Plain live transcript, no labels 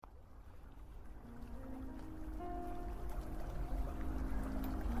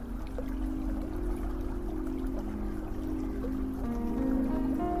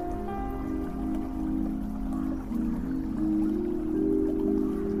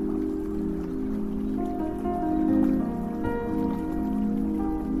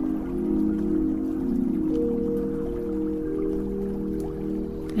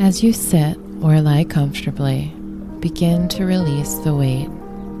As you sit or lie comfortably, begin to release the weight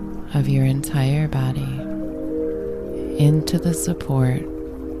of your entire body into the support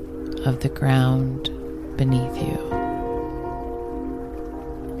of the ground beneath you.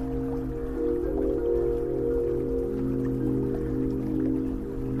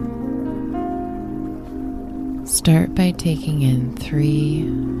 Start by taking in 3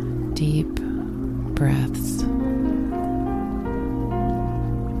 deep breaths.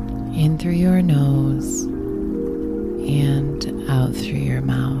 In through your nose and out through your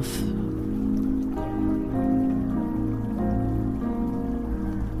mouth.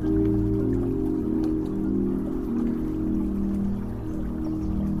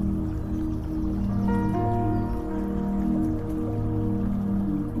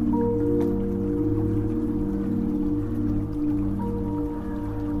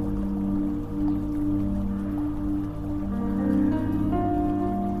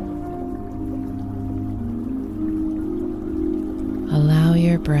 Allow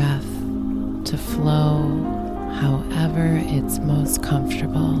your breath to flow however it's most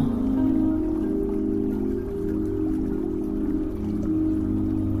comfortable.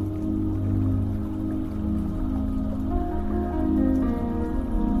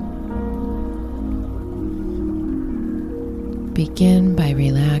 Begin by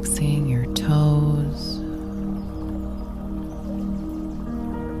relaxing your toes,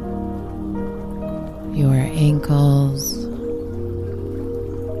 your ankles,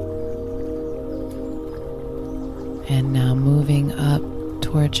 and now moving up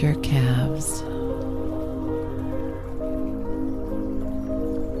towards your calves.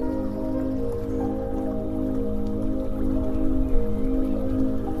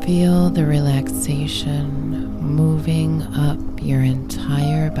 Feel the relaxation moving up your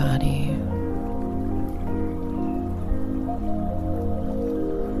entire body.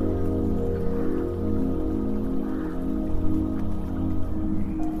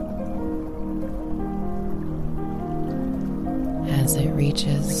 As it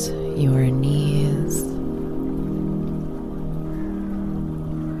reaches your knees,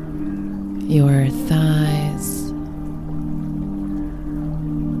 your thighs,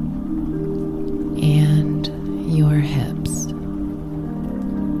 and your hips.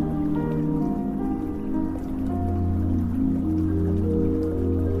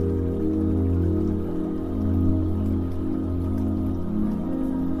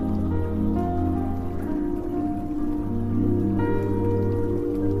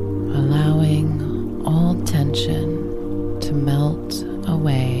 Allowing all tension to melt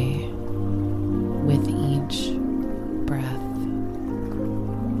away with each breath.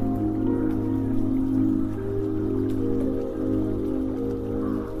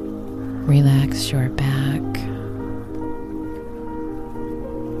 Relax your back,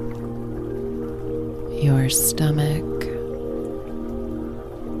 your stomach,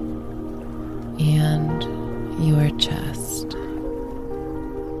 and your chest.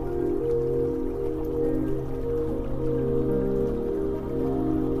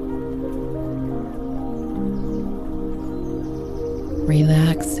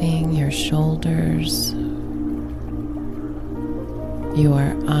 Relaxing your shoulders,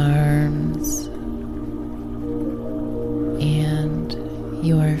 your arms, and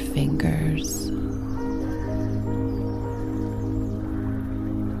your fingers.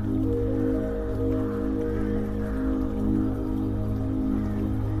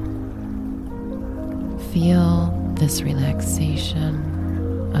 Feel this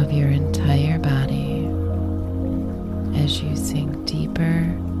relaxation of your entire body as you sink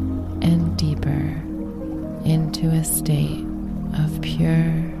deeper and deeper into a state of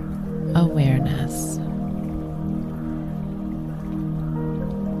pure awareness.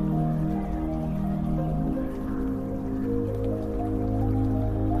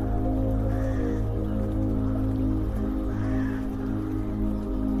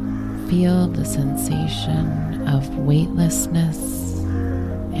 Feel the sensation of weightlessness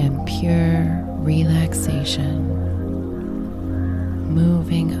and pure relaxation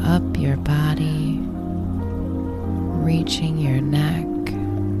moving up your body, reaching your neck,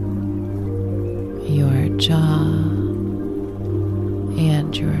 your jaw,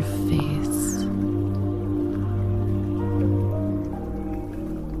 and your face.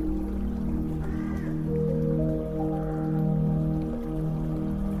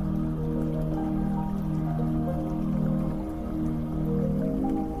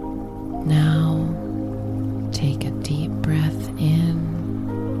 Now, take a deep breath in,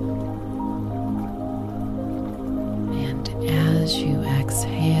 and as you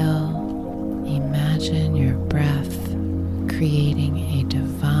exhale, imagine your breath creating a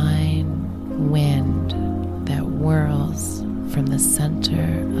divine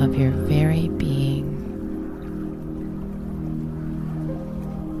center of your very being,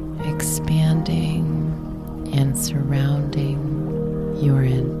 expanding and surrounding your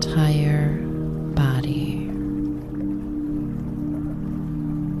entire body.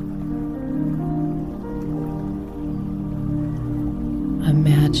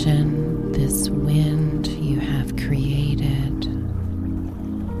 Imagine this wind you have created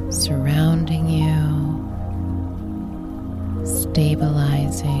surrounding you,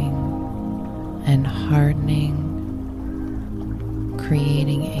 stabilizing and hardening,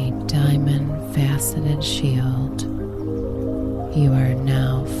 creating a diamond-faceted shield you are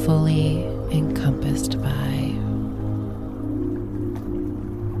now fully encompassed by.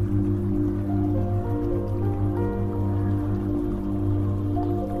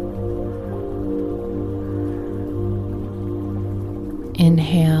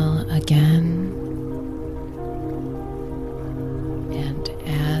 Inhale again, and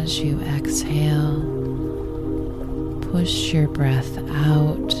as you exhale, push your breath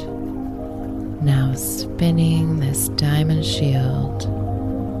out, now spinning this diamond shield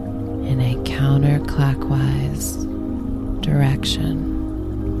in a counterclockwise direction.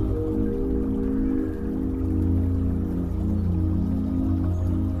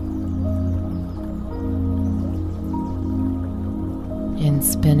 In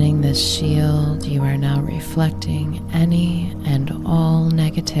spinning this shield, you are now reflecting any and all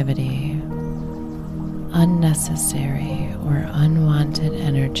negativity, unnecessary or unwanted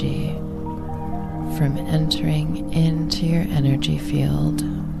energy from entering into your energy field.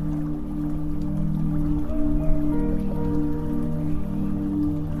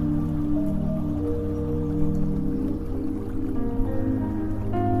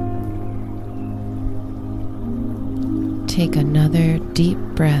 Take another deep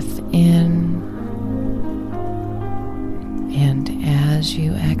breath in, and as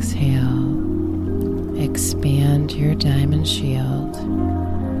you exhale, expand your diamond shield,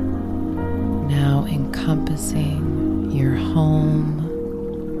 now encompassing your home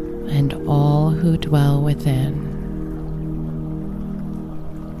and all who dwell within.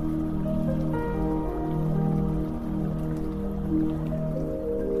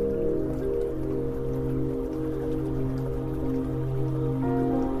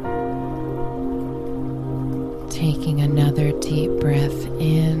 Taking another deep breath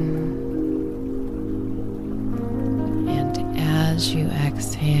in, and as you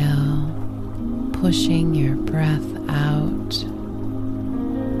exhale, pushing your breath out,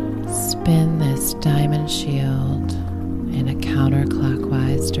 spin this diamond shield in a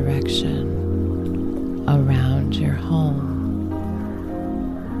counterclockwise direction around your home.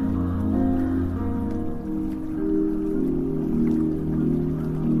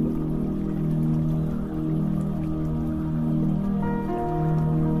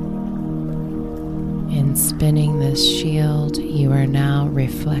 In spinning this shield, you are now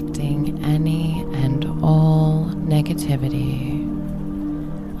reflecting any and all negativity,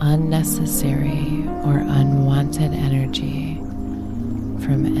 unnecessary or unwanted energy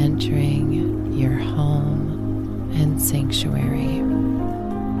from entering your home and sanctuary.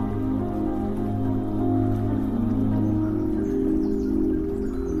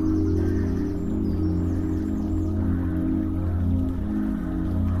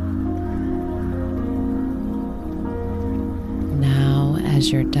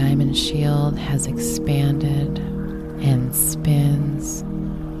 As your diamond shield has expanded and spins,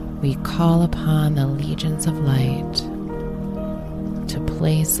 we call upon the legions of light to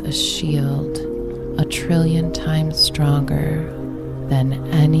place a shield 1,000,000,000 times stronger than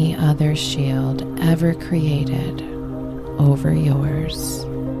any other shield ever created over yours.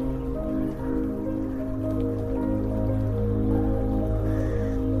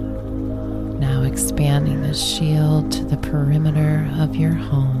 Now expanding the shield to the perimeter of your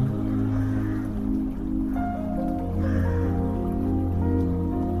home.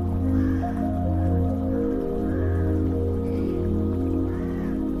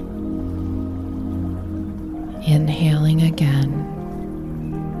 Inhaling again,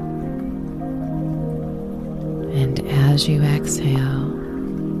 and as you exhale,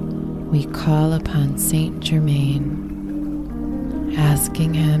 we call upon Saint Germain,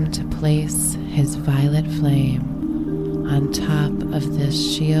 asking him to place his violet flame on top of this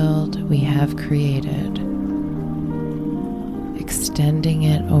shield we have created, extending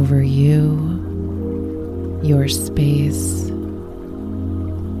it over you, your space,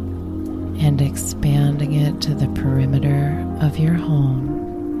 and expanding it to the perimeter of your home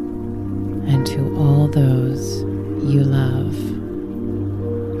and to all those you love.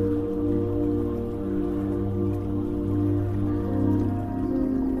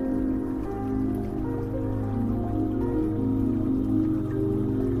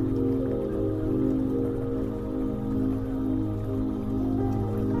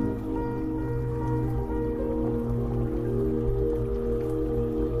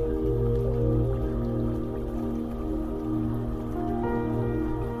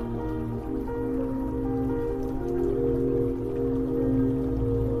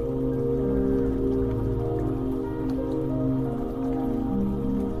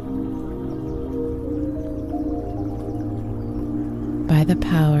 by the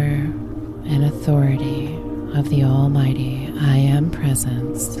power and authority of the Almighty I Am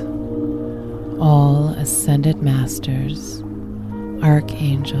Presence, all ascended masters,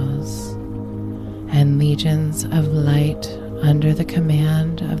 archangels, and legions of light under the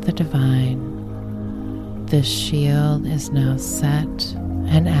command of the divine, this shield is now set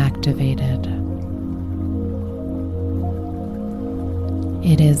and activated.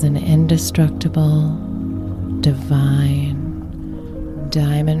 It is an indestructible, divine,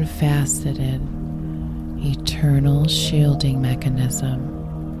 diamond-faceted, eternal shielding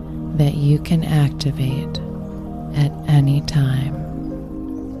mechanism that you can activate at any time.